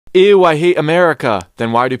Ew, I hate America.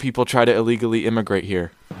 Then why do people try to illegally immigrate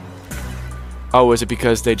here? Oh, is it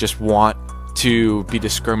because they just want to be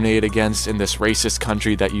discriminated against in this racist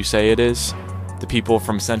country that you say it is? The people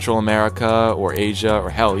from Central America or Asia or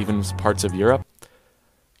hell, even parts of Europe?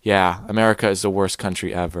 Yeah, America is the worst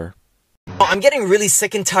country ever. I'm getting really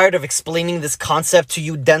sick and tired of explaining this concept to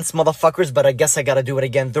you dense motherfuckers, but I guess I gotta do it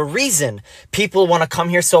again. The reason people want to come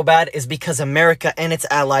here so bad is because America and its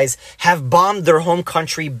allies have bombed their home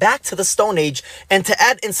country back to the Stone Age, and to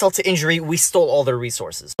add insult to injury, we stole all their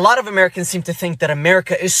resources. A lot of Americans seem to think that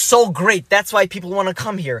America is so great, that's why people want to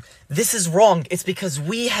come here. This is wrong. It's because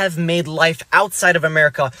we have made life outside of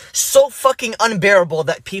America so fucking unbearable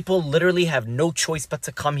that people literally have no choice but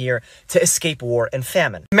to come here to escape war and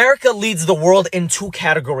famine. America leads the world in two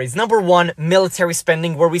categories. Number one, military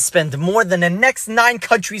spending, where we spend more than the next 9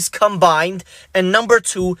 countries combined. And number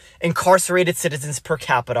two, incarcerated citizens per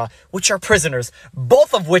capita, which are prisoners,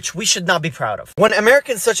 both of which we should not be proud of. When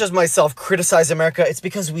Americans such as myself criticize America, it's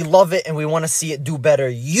because we love it and we want to see it do better.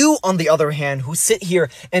 You, on the other hand, who sit here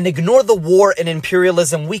and ignore the war and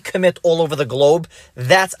imperialism we commit all over the globe,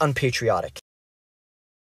 that's unpatriotic.